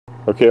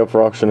Okay, up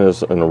for auction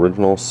is an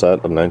original set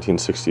of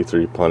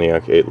 1963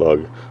 Pontiac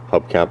 8-lug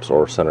hub caps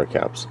or center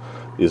caps.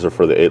 These are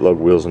for the 8-lug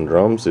wheels and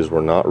drums. These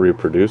were not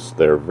reproduced.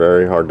 They're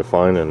very hard to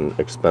find and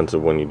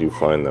expensive when you do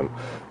find them.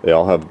 They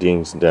all have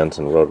dings, dents,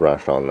 and road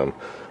rash on them.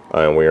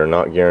 And we are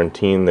not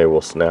guaranteeing they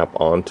will snap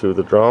onto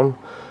the drum.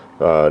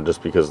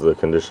 Just because of the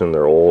condition,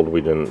 they're old, we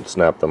didn't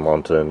snap them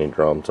onto any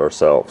drums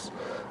ourselves.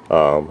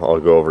 I'll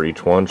go over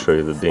each one, show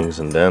you the dings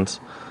and dents.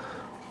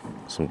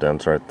 Some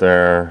dents right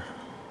there.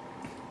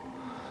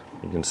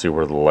 You can see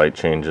where the light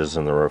changes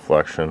in the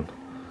reflection.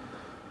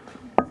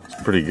 It's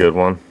a pretty good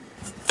one.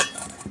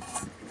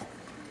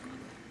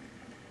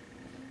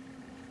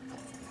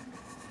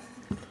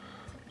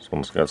 This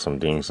one's got some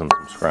dings and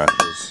some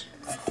scratches.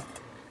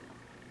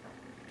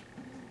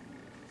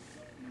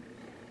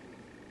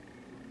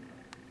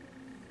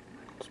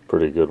 It's a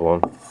pretty good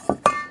one.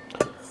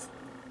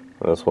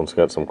 And this one's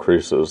got some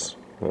creases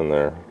in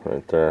there,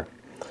 right there.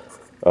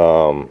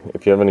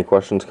 If you have any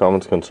questions,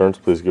 comments, concerns,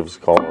 please give us a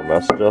call or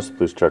message us.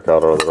 Please check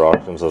out our other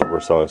auctions as we're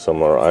selling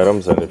similar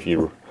items. And if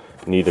you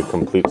need a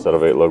complete set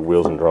of 8-lug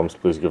wheels and drums,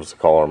 please give us a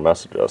call or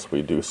message us.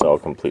 We do sell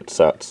complete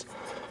sets.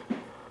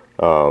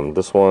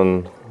 This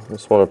one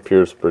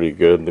appears pretty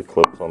good. The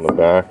clip's on the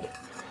back.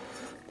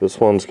 This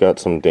one's got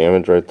some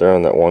damage right there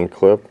on that one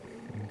clip,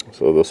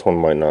 so this one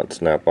might not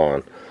snap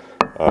on.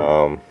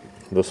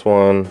 This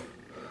one,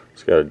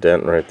 it's got a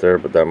dent right there,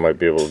 but that might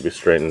be able to be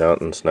straightened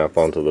out and snap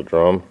onto the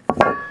drum.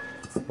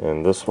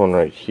 And this one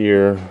right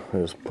here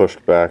is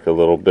pushed back a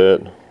little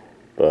bit,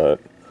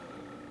 but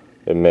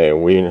it may.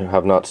 We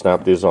have not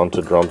snapped these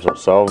onto drums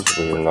ourselves.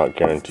 We are not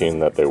guaranteeing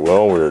that they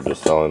will. We're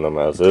just selling them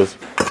as is.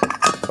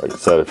 Like I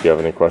said, if you have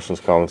any questions,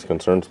 comments,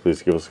 concerns,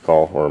 please give us a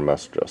call or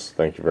message us.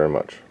 Thank you very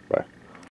much.